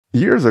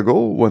Years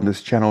ago, when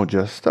this channel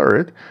just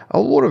started, a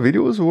lot of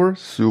videos were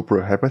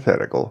super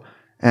hypothetical,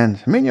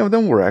 and many of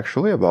them were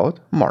actually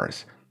about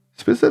Mars,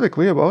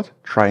 specifically about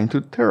trying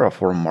to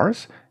terraform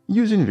Mars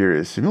using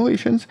various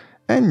simulations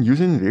and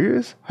using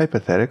various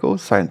hypothetical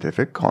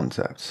scientific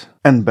concepts.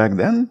 And back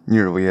then,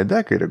 nearly a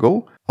decade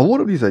ago, a lot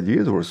of these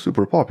ideas were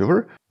super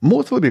popular,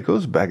 mostly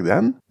because back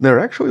then there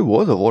actually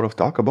was a lot of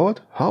talk about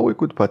how we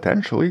could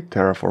potentially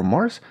terraform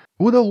Mars,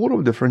 with a lot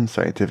of different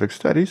scientific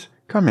studies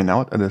coming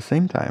out at the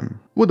same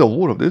time, with a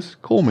lot of this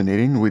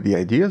culminating with the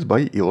ideas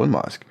by Elon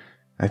Musk.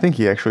 I think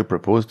he actually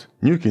proposed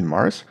nuking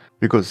Mars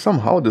because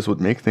somehow this would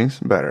make things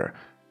better.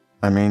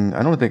 I mean,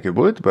 I don't think it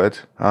would,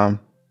 but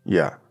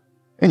yeah.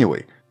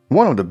 Anyway,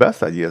 one of the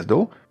best ideas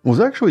though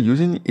was actually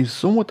using a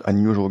somewhat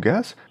unusual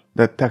gas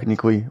that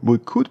technically we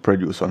could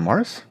produce on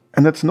Mars,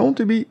 and that's known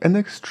to be an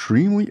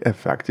extremely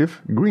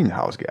effective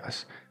greenhouse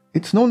gas.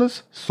 It's known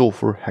as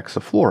sulfur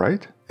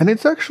hexafluoride, and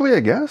it's actually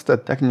a gas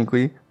that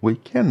technically we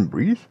can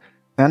breathe,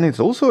 and it's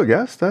also a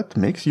gas that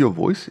makes your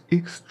voice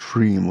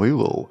extremely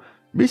low.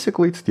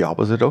 Basically, it's the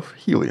opposite of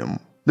helium.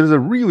 There's a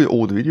really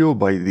old video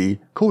by the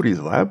Cody's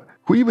lab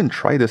who even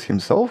tried this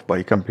himself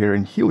by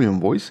comparing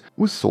helium voice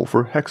with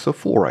sulfur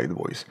hexafluoride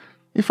voice.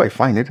 If I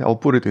find it, I'll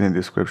put it in the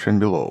description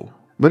below.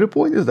 But the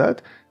point is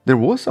that there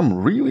was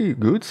some really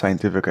good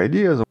scientific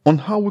ideas on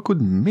how we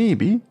could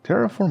maybe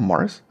terraform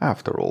Mars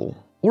after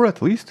all. Or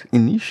at least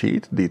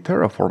initiate the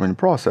terraforming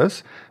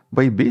process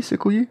by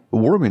basically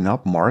warming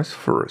up Mars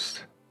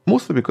first.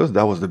 Mostly because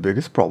that was the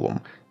biggest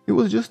problem. It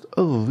was just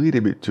a little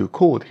bit too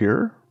cold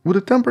here, with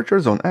the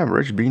temperatures on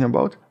average being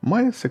about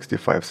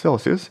 -65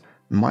 Celsius,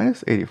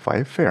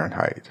 -85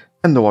 Fahrenheit.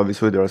 And though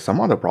obviously there are some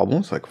other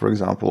problems, like for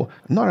example,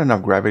 not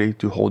enough gravity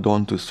to hold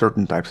on to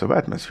certain types of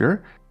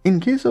atmosphere, in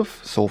case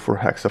of sulfur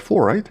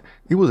hexafluoride,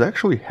 it was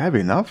actually heavy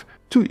enough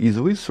to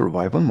easily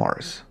survive on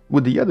Mars,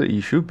 with the other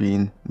issue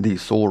being the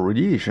solar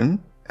radiation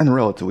and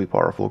relatively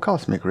powerful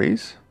cosmic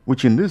rays,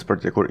 which in this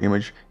particular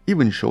image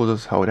even shows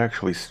us how it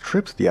actually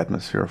strips the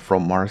atmosphere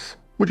from Mars,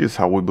 which is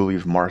how we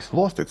believe Mars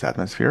lost its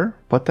atmosphere,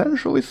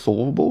 potentially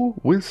solvable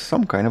with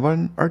some kind of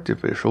an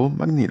artificial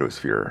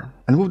magnetosphere.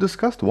 And we've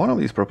discussed one of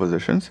these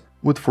propositions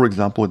with, for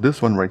example,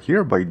 this one right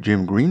here by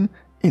Jim Green,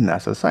 a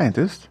NASA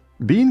scientist,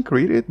 being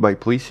created by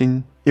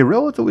placing a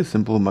relatively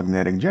simple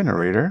magnetic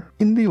generator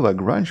in the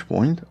Lagrange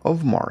point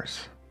of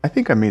Mars. I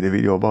think I made a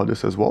video about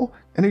this as well,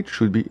 and it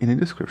should be in the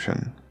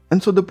description.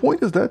 And so the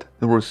point is that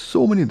there were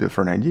so many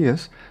different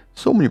ideas,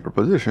 so many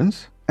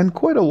propositions, and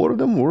quite a lot of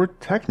them were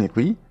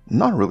technically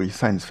not really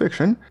science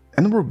fiction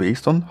and were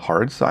based on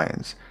hard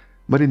science.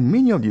 But in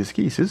many of these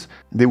cases,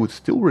 they would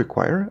still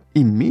require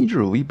a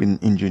major leap in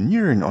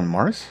engineering on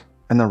Mars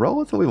and a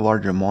relatively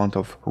large amount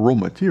of raw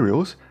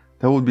materials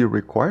that would be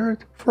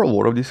required for a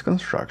lot of these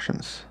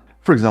constructions.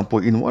 For example,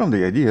 in one of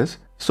the ideas,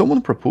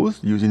 someone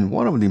proposed using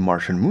one of the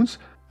Martian moons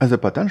as a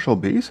potential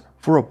base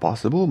for a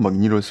possible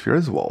magnetosphere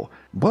as well,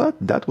 but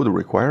that would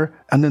require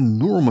an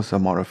enormous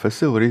amount of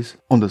facilities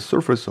on the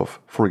surface of,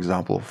 for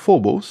example,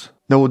 Phobos,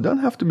 that would then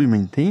have to be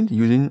maintained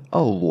using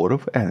a lot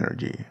of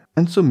energy.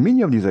 And so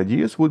many of these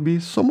ideas would be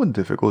somewhat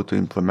difficult to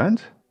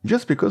implement,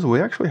 just because we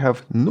actually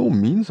have no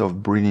means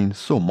of bringing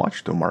so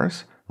much to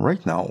Mars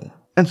right now.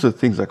 And so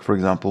things like, for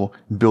example,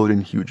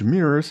 building huge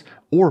mirrors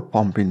or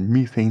pumping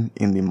methane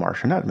in the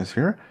Martian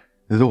atmosphere,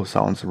 though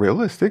sounds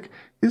realistic,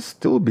 is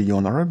still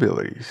beyond our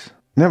abilities.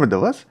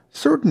 Nevertheless,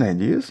 certain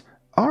ideas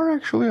are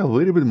actually a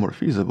little bit more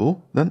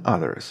feasible than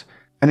others.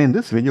 And in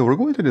this video, we're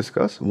going to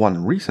discuss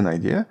one recent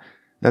idea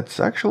that's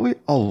actually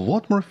a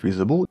lot more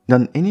feasible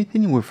than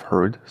anything we've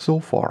heard so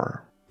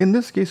far. In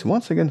this case,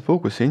 once again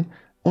focusing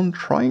on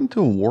trying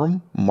to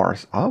warm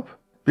Mars up,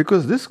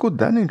 because this could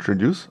then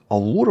introduce a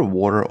lot of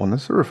water on the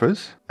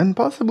surface and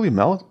possibly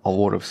melt a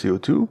lot of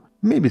CO2,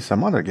 maybe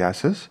some other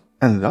gases,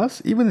 and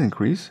thus even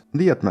increase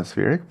the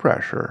atmospheric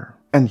pressure.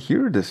 And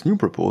here this new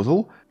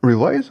proposal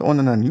relies on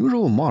an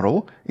unusual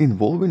model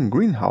involving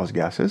greenhouse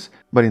gases,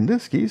 but in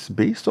this case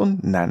based on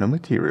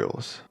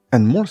nanomaterials.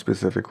 And more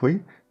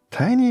specifically,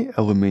 tiny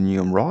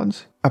aluminum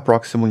rods,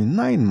 approximately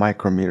 9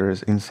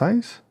 micrometers in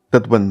size,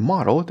 that when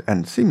modeled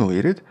and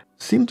simulated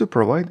seem to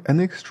provide an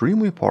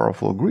extremely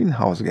powerful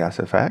greenhouse gas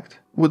effect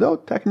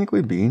without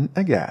technically being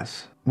a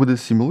gas, with the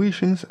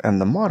simulations and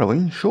the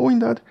modeling showing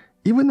that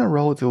even a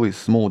relatively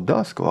small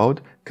dust cloud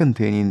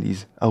containing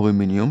these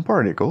aluminum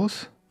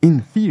particles,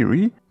 in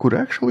theory, could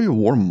actually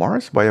warm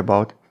Mars by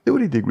about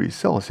 30 degrees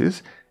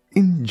Celsius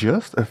in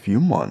just a few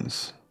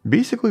months,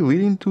 basically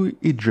leading to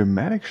a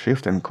dramatic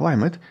shift in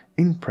climate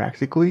in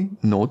practically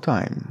no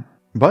time.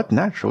 But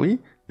naturally,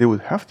 they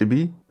would have to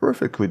be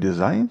perfectly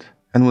designed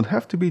and would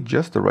have to be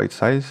just the right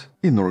size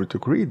in order to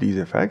create these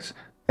effects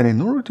and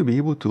in order to be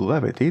able to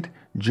levitate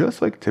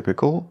just like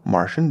typical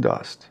Martian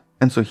dust.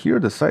 And so here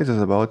the size is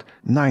about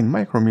 9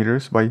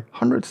 micrometers by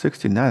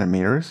 160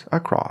 nanometers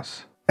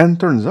across. And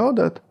turns out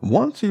that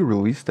once you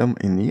release them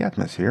in the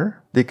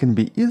atmosphere, they can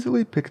be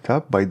easily picked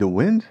up by the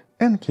wind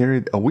and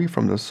carried away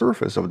from the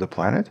surface of the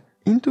planet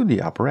into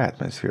the upper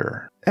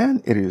atmosphere.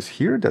 And it is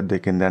here that they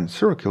can then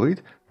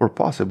circulate for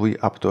possibly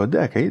up to a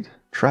decade,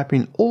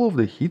 trapping all of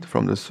the heat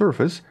from the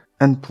surface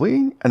and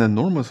playing an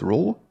enormous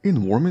role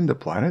in warming the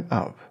planet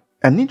up.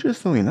 And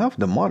interestingly enough,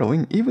 the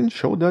modeling even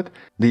showed that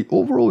the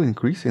overall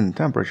increase in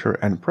temperature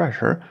and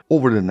pressure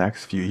over the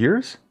next few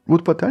years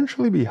would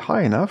potentially be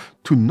high enough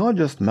to not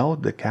just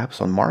melt the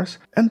caps on Mars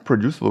and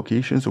produce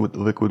locations with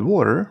liquid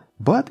water,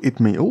 but it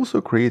may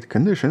also create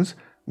conditions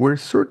where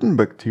certain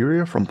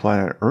bacteria from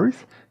planet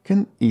Earth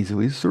can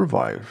easily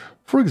survive.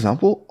 For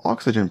example,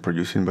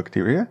 oxygen-producing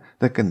bacteria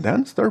that can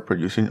then start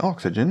producing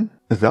oxygen,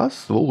 thus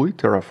slowly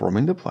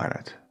terraforming the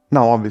planet.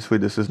 Now obviously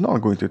this is not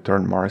going to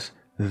turn Mars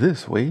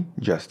this way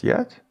just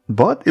yet,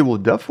 but it will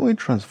definitely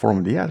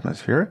transform the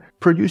atmosphere,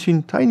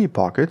 producing tiny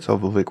pockets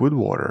of liquid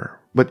water.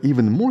 But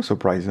even more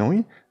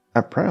surprisingly,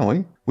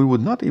 apparently we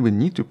would not even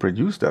need to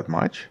produce that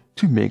much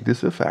to make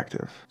this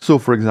effective. So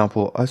for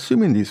example,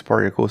 assuming these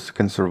particles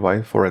can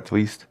survive for at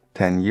least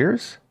 10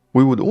 years,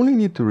 we would only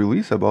need to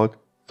release about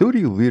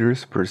 30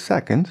 liters per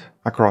second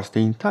across the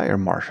entire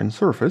Martian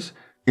surface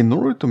in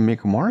order to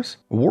make Mars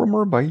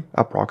warmer by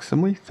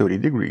approximately 30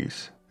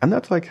 degrees. And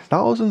that's like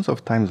thousands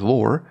of times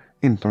lower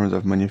in terms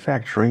of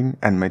manufacturing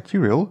and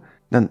material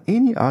than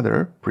any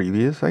other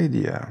previous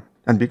idea.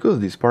 And because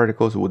these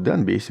particles would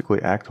then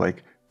basically act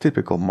like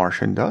typical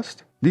Martian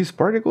dust, these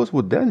particles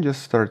would then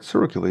just start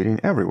circulating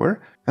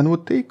everywhere and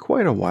would take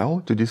quite a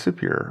while to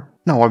disappear.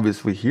 Now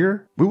obviously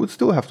here, we would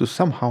still have to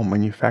somehow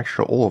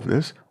manufacture all of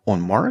this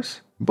on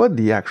Mars, but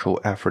the actual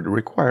effort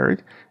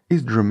required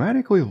is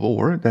dramatically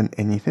lower than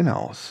anything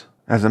else.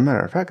 As a matter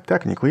of fact,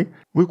 technically,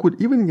 we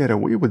could even get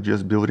away with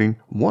just building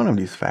one of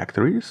these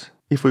factories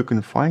if we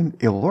can find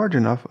a large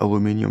enough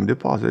aluminum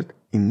deposit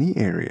in the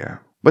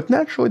area. But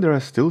naturally there are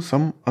still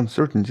some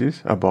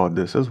uncertainties about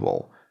this as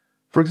well.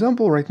 For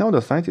example, right now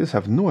the scientists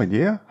have no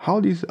idea how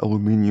these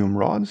aluminum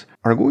rods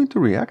are going to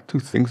react to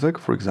things like,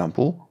 for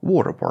example,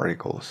 water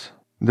particles.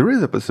 There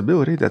is a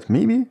possibility that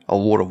maybe a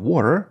lot of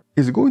water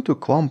is going to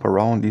clump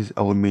around these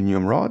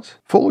aluminum rods,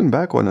 falling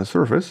back on the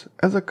surface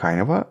as a kind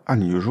of an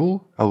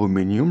unusual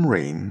aluminum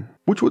rain,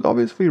 which would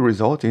obviously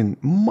result in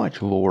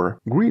much lower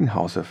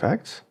greenhouse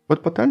effects,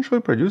 but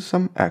potentially produce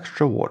some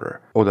extra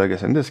water, although I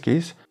guess in this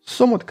case,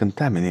 somewhat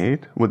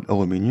contaminated with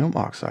aluminum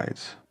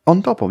oxides.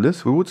 On top of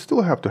this, we would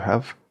still have to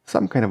have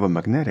some kind of a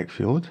magnetic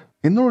field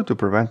in order to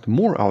prevent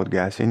more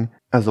outgassing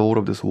as a lot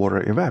of this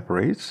water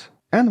evaporates,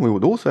 and we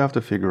would also have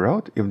to figure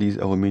out if these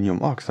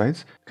aluminum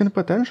oxides can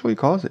potentially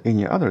cause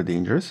any other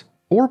dangers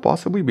or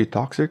possibly be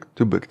toxic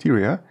to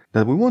bacteria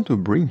that we want to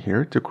bring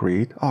here to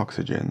create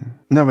oxygen.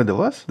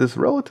 Nevertheless, this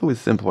relatively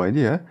simple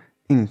idea,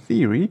 in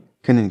theory,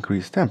 can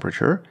increase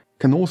temperature,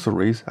 can also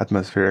raise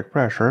atmospheric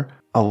pressure,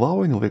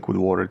 allowing liquid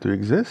water to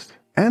exist,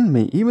 and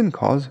may even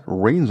cause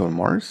rains on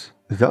Mars,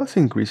 thus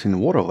increasing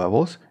water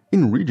levels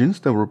in regions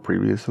that were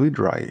previously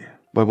dry.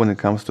 But when it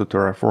comes to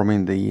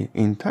terraforming the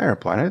entire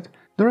planet,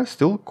 there are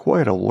still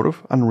quite a lot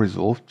of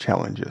unresolved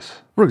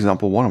challenges. For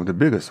example, one of the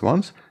biggest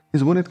ones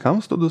is when it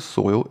comes to the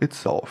soil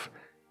itself.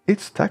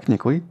 It's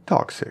technically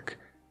toxic.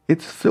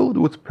 It's filled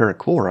with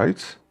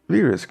perchlorites,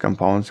 various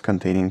compounds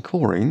containing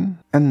chlorine,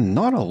 and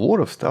not a lot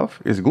of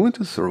stuff is going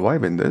to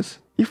survive in this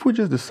if we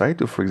just decide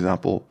to, for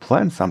example,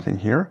 plant something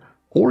here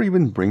or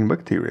even bring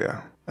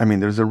bacteria. I mean,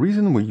 there's a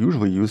reason we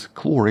usually use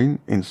chlorine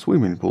in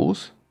swimming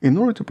pools in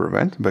order to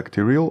prevent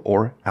bacterial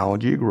or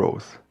algae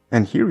growth.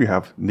 And here you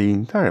have the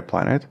entire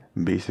planet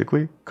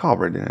basically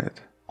covered in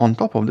it. On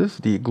top of this,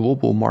 the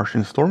global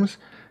Martian storms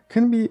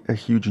can be a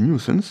huge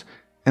nuisance,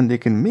 and they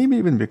can maybe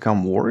even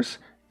become worse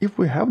if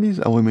we have these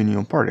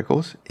aluminum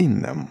particles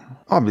in them.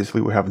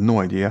 Obviously, we have no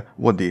idea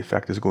what the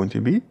effect is going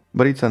to be,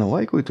 but it's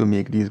unlikely to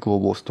make these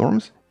global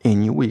storms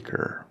any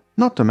weaker.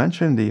 Not to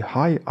mention the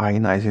high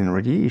ionizing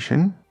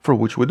radiation, for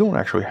which we don't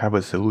actually have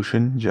a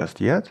solution just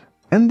yet,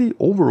 and the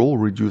overall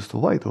reduced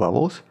light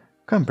levels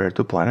compared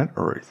to planet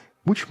Earth,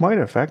 which might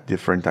affect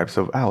different types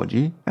of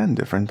algae and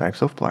different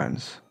types of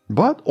plants.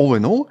 But all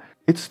in all,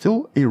 it's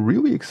still a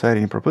really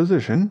exciting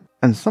proposition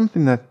and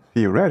something that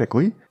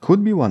theoretically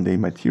could be one day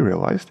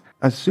materialized,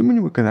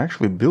 assuming we can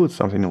actually build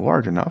something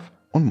large enough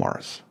on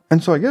Mars.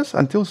 And so I guess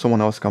until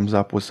someone else comes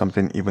up with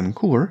something even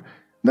cooler,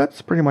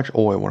 that's pretty much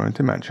all I wanted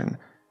to mention.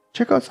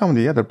 Check out some of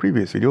the other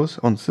previous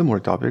videos on similar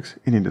topics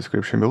in the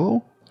description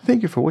below.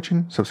 Thank you for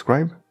watching,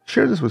 subscribe,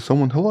 share this with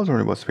someone who loves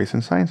learning about space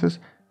and sciences,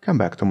 come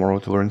back tomorrow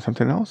to learn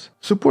something else,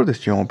 support this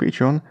channel on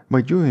Patreon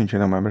by joining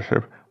channel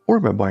membership or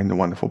by buying the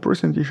Wonderful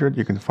Person t-shirt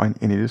you can find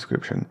in the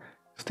description.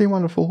 Stay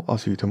wonderful, I'll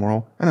see you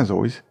tomorrow, and as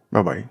always,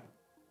 bye bye.